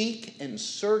seek and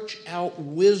search out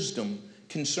wisdom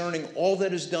concerning all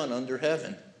that is done under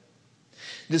heaven.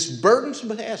 This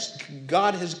burdensome task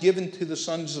God has given to the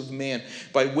sons of man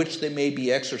by which they may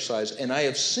be exercised. And I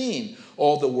have seen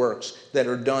all the works that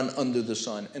are done under the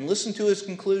sun. And listen to his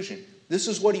conclusion. This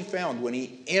is what he found when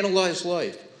he analyzed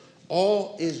life.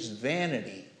 All is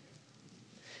vanity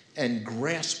and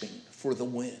grasping for the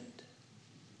wind.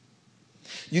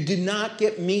 You do not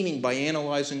get meaning by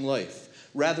analyzing life.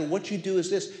 Rather, what you do is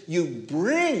this. You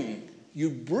bring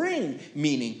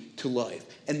meaning to life.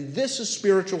 And this is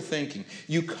spiritual thinking.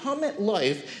 You come at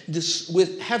life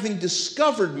with having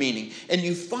discovered meaning, and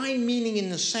you find meaning in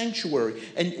the sanctuary.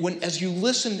 And as you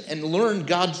listen and learn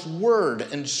God's word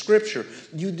and scripture,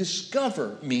 you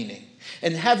discover meaning.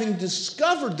 And having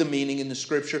discovered the meaning in the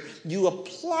scripture, you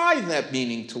apply that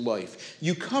meaning to life.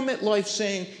 You come at life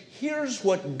saying, here's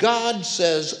what God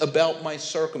says about my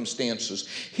circumstances.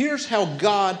 Here's how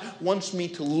God wants me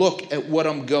to look at what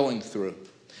I'm going through.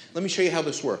 Let me show you how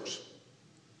this works.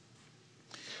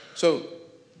 So,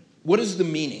 what is the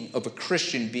meaning of a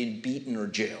Christian being beaten or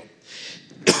jailed?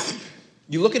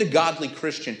 You look at a godly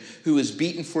Christian who is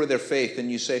beaten for their faith and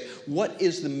you say, what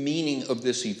is the meaning of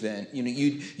this event?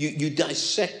 You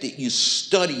dissect it, you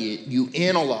study it, you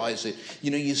analyze it.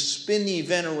 You spin the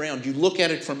event around. You look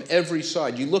at it from every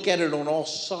side. You look at it on all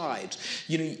sides.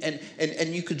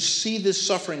 And you could see this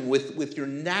suffering with your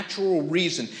natural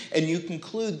reason. And you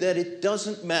conclude that it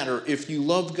doesn't matter if you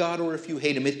love God or if you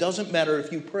hate him. It doesn't matter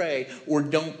if you pray or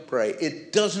don't pray.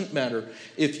 It doesn't matter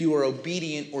if you are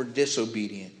obedient or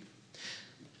disobedient.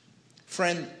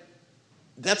 Friend,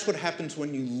 that's what happens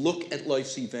when you look at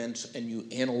life's events and you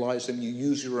analyze them, you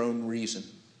use your own reason.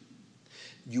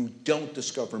 You don't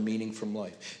discover meaning from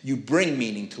life. You bring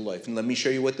meaning to life. And let me show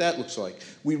you what that looks like.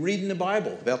 We read in the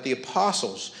Bible about the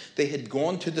apostles. They had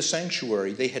gone to the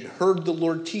sanctuary. They had heard the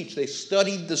Lord teach. They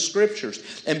studied the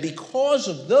scriptures. And because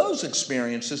of those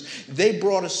experiences, they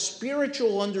brought a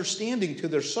spiritual understanding to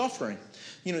their suffering.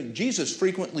 Jesus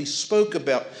frequently spoke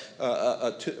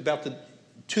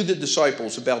to the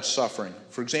disciples about suffering.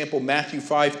 For example, Matthew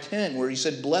 5:10, where he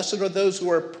said, blessed are those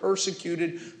who are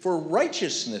persecuted for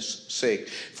righteousness' sake,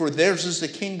 for theirs is the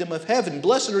kingdom of heaven.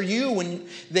 Blessed are you when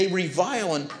they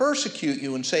revile and persecute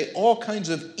you and say all kinds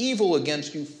of evil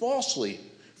against you falsely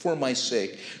for my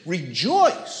sake.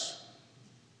 Rejoice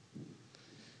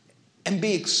and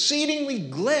be exceedingly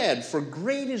glad, for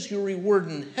great is your reward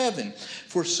in heaven,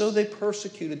 for so they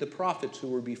persecuted the prophets who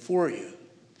were before you.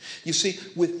 You see,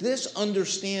 with this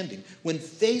understanding, when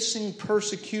facing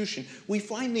persecution, we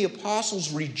find the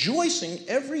apostles rejoicing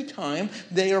every time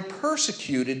they are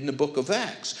persecuted in the book of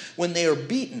Acts. When they are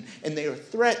beaten and they are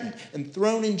threatened and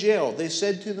thrown in jail, they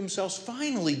said to themselves,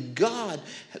 finally, God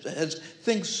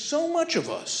thinks so much of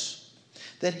us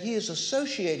that he is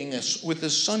associating us with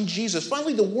his son Jesus.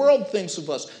 Finally, the world thinks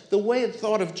of us the way it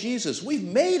thought of Jesus. We've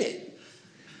made it.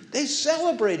 They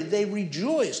celebrated, they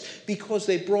rejoiced because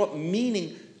they brought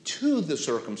meaning to the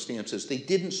circumstances. They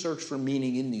didn't search for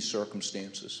meaning in these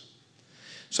circumstances.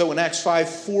 So in Acts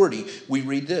 5:40, we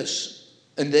read this,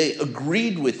 and they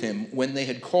agreed with him when they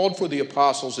had called for the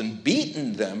apostles and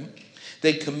beaten them.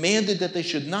 They commanded that they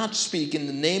should not speak in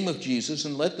the name of Jesus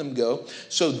and let them go.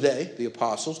 So they, the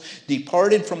apostles,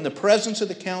 departed from the presence of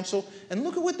the council. And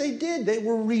look at what they did. They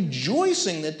were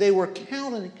rejoicing that they were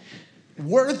counted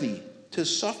worthy to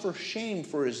suffer shame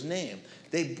for his name.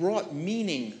 They brought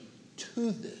meaning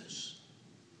to this.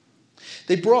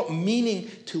 They brought meaning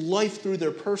to life through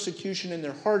their persecution and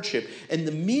their hardship. And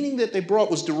the meaning that they brought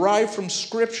was derived from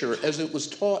Scripture as it was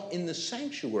taught in the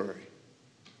sanctuary.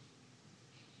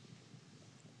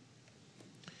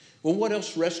 Well, what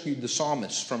else rescued the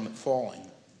psalmist from falling?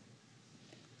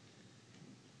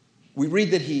 We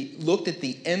read that he looked at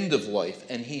the end of life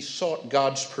and he sought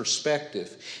God's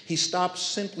perspective. He stopped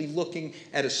simply looking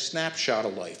at a snapshot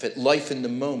of life, at life in the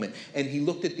moment, and he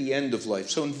looked at the end of life.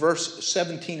 So in verse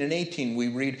 17 and 18, we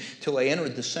read, "Till I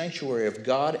entered the sanctuary of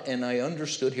God, and I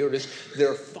understood," here it is,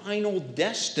 "their final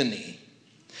destiny.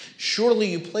 Surely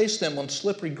you place them on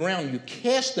slippery ground. You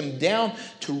cast them down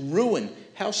to ruin.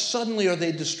 How suddenly are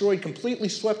they destroyed, completely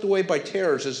swept away by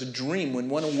terrors as a dream when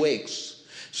one awakes.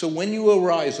 So when you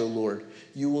arise, O Lord,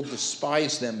 you will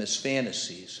despise them as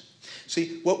fantasies."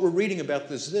 See, what we're reading about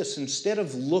is this. Instead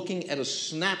of looking at a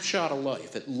snapshot of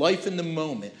life, at life in the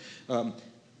moment,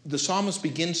 the psalmist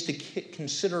begins to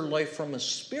consider life from a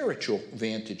spiritual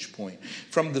vantage point,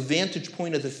 from the vantage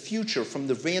point of the future, from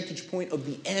the vantage point of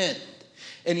the end.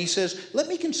 And he says, let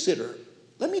me consider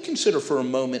for a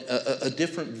moment a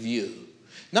different view.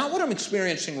 Not what I'm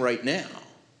experiencing right now,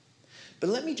 but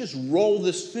let me just roll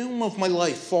this film of my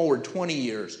life forward 20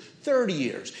 years, 30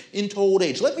 years, into old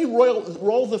age. Let me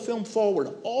roll the film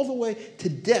forward all the way to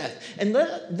death. And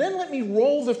then let me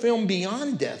roll the film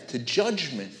beyond death to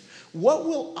judgment. What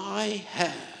will I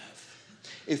have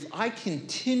if I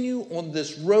continue on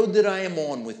this road that I am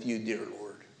on with you, dear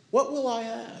Lord? What will I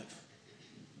have?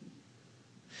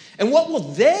 And what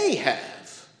will they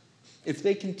have if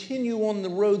they continue on the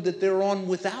road that they're on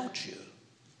without you?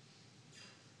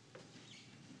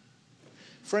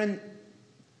 Friend,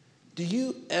 do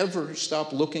you ever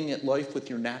stop looking at life with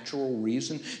your natural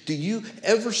reason? Do you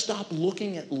ever stop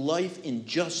looking at life in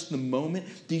just the moment?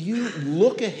 Do you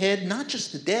look ahead, not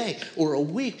just a day or a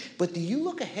week, but do you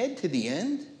look ahead to the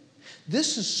end?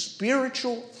 This is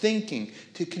spiritual thinking,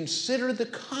 to consider the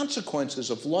consequences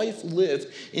of life lived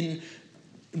in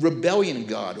rebellion to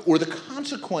God, or the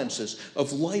consequences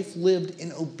of life lived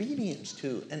in obedience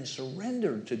to and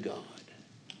surrendered to God.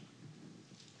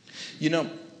 You know,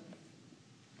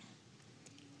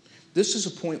 this is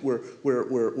a point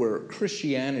where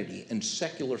Christianity and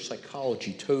secular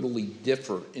psychology totally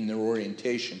differ in their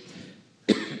orientation.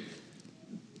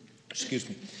 Excuse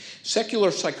me. Secular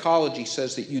psychology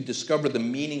says that you discover the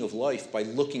meaning of life by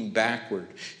looking backward.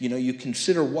 You know, you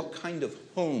consider what kind of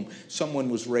home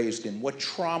someone was raised in, what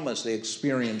traumas they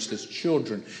experienced as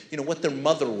children, you know, what their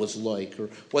mother was like or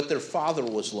what their father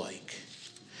was like.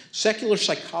 Secular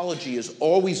psychology is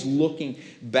always looking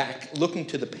back, looking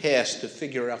to the past to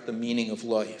figure out the meaning of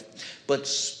life. But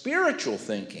spiritual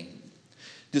thinking,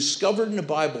 discovered in the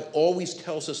Bible, always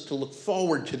tells us to look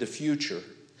forward to the future.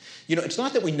 You know, it's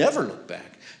not that we never look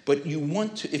back, but if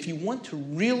you want to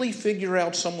really figure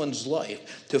out someone's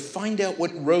life, to find out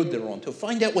what road they're on, to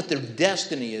find out what their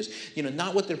destiny is, you know,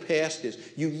 not what their past is,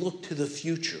 you look to the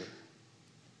future.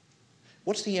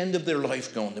 What's the end of their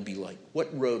life going to be like?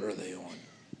 What road are they on?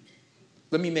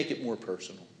 Let me make it more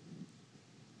personal.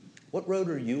 What road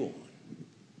are you on?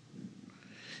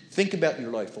 Think about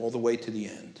your life all the way to the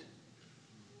end.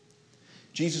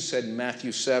 Jesus said in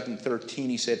Matthew 7:13,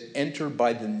 he said, "Enter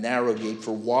by the narrow gate,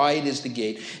 for wide is the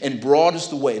gate, and broad is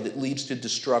the way that leads to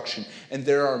destruction, and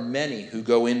there are many who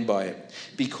go in by it.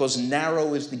 Because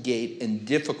narrow is the gate, and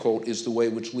difficult is the way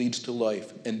which leads to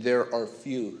life, and there are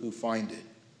few who find it."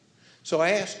 So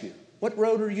I ask you, what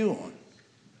road are you on?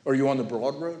 Are you on the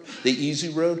broad road, the easy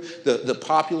road, the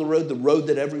popular road, the road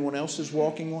that everyone else is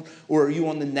walking on? Or are you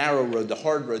on the narrow road, the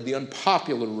hard road, the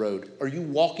unpopular road? Are you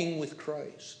walking with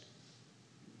Christ?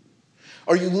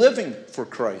 Are you living for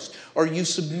Christ? Are you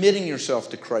submitting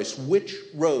yourself to Christ? Which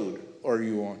road are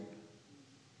you on?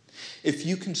 If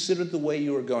you consider the way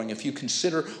you are going, if you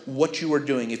consider what you are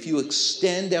doing, if you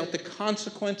extend out the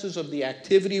consequences of the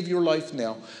activity of your life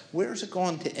now, where is it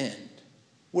going to end?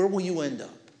 Where will you end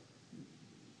up?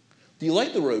 Do you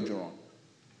like the road you're on?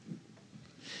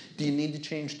 Do you need to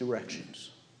change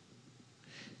directions?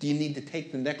 Do you need to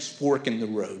take the next fork in the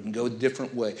road and go a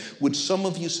different way? Would some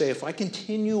of you say, if I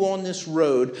continue on this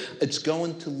road, it's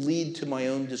going to lead to my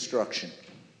own destruction?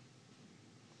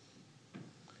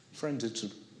 Friends,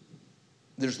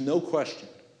 there's no question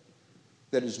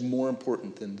that is more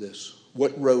important than this.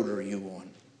 What road are you on?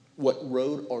 What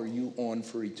road are you on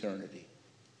for eternity?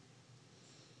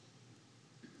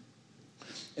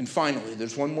 And finally,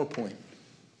 there's one more point.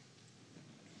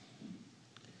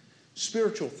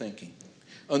 Spiritual thinking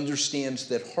understands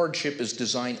that hardship is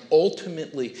designed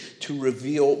ultimately to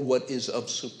reveal what is of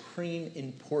supreme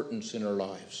importance in our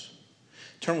lives.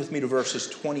 Turn with me to verses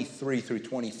 23 through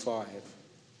 25.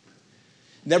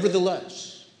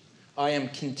 "Nevertheless, I am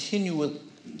continually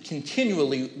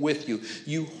with you.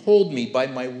 You hold me by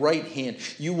my right hand.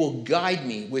 You will guide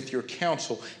me with your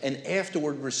counsel, and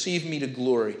afterward receive me to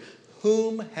glory.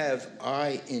 Whom have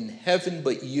I in heaven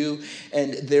but you?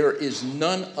 And there is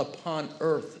none upon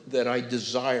earth that I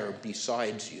desire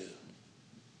besides you.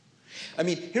 I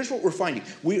mean, here's what we're finding.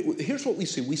 Here's what we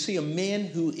see. We see a man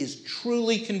who is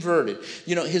truly converted.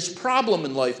 You know, his problem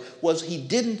in life was he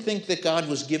didn't think that God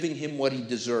was giving him what he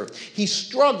deserved. He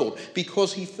struggled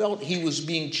because he felt he was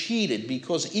being cheated,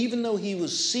 because even though he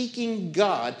was seeking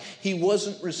God, he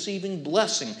wasn't receiving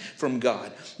blessing from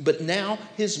God. But now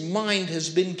his mind has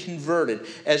been converted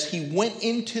as he went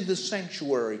into the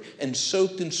sanctuary and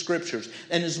soaked in scriptures.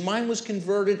 And his mind was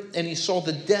converted, and he saw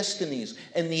the destinies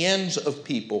and the ends of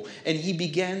people. And he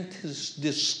began to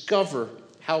discover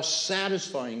how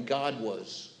satisfying God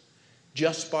was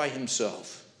just by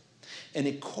himself. And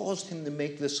it caused him to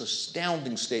make this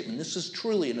astounding statement. This is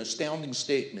truly an astounding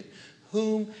statement.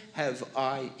 Whom have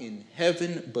I in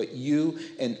heaven but you,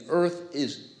 and earth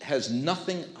has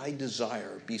nothing I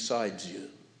desire besides you.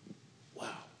 Wow.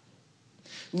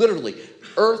 Literally,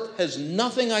 earth has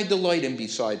nothing I delight in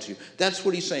besides you. That's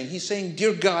what he's saying. He's saying,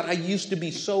 dear God, I used to be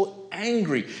so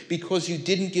angry because you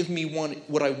didn't give me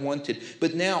what I wanted.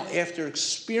 But now, after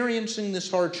experiencing this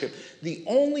hardship, the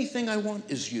only thing I want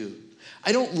is you.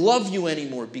 I don't love you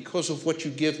anymore because of what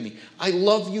you give me. I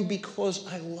love you because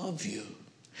I love you.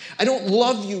 I don't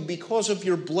love you because of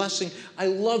your blessing. I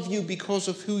love you because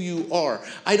of who you are.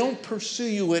 I don't pursue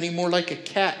you anymore like a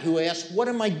cat who asks, what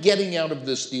am I getting out of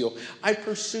this deal? I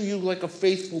pursue you like a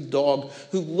faithful dog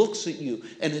who looks at you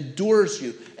and adores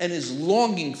you and is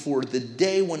longing for the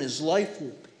day when his life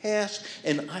will pass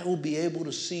and I will be able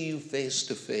to see you face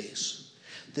to face.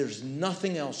 There's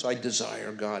nothing else I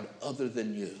desire, God, other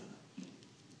than you.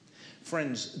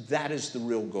 Friends, that is the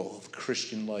real goal of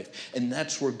Christian life, and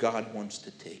that's where God wants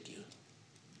to take you.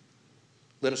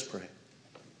 Let us pray.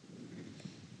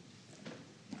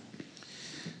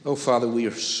 Oh, Father, we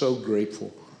are so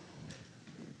grateful.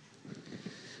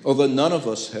 Although none of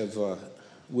us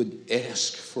would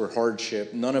ask for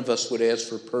hardship, none of us would ask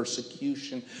for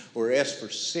persecution or ask for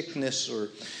sickness.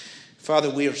 Father,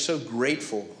 we are so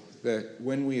grateful that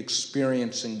when we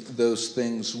experiencing those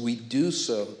things, we do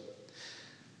so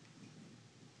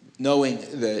knowing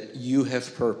that you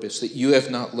have purpose, that you have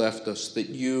not left us, that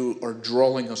you are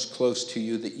drawing us close to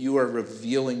you, that you are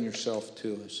revealing yourself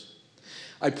to us.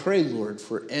 I pray, Lord,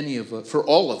 for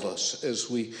all of us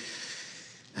as we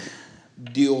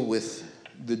deal with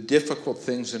the difficult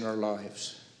things in our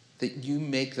lives, that you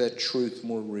make that truth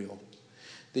more real,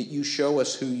 that you show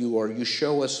us who you are, you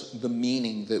show us the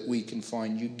meaning that we can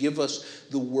find, you give us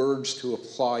the words to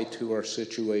apply to our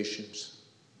situations.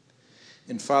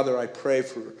 And Father, I pray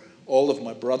for all of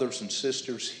my brothers and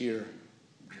sisters here,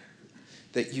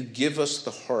 that you give us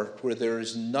the heart where there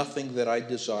is nothing that I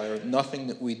desire, nothing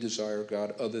that we desire,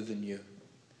 God, other than you.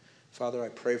 Father, I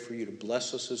pray for you to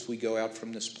bless us as we go out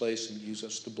from this place and use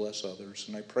us to bless others.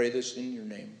 And I pray this in your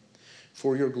name,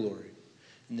 for your glory.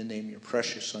 In the name of your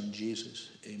precious Son,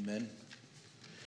 Jesus. Amen.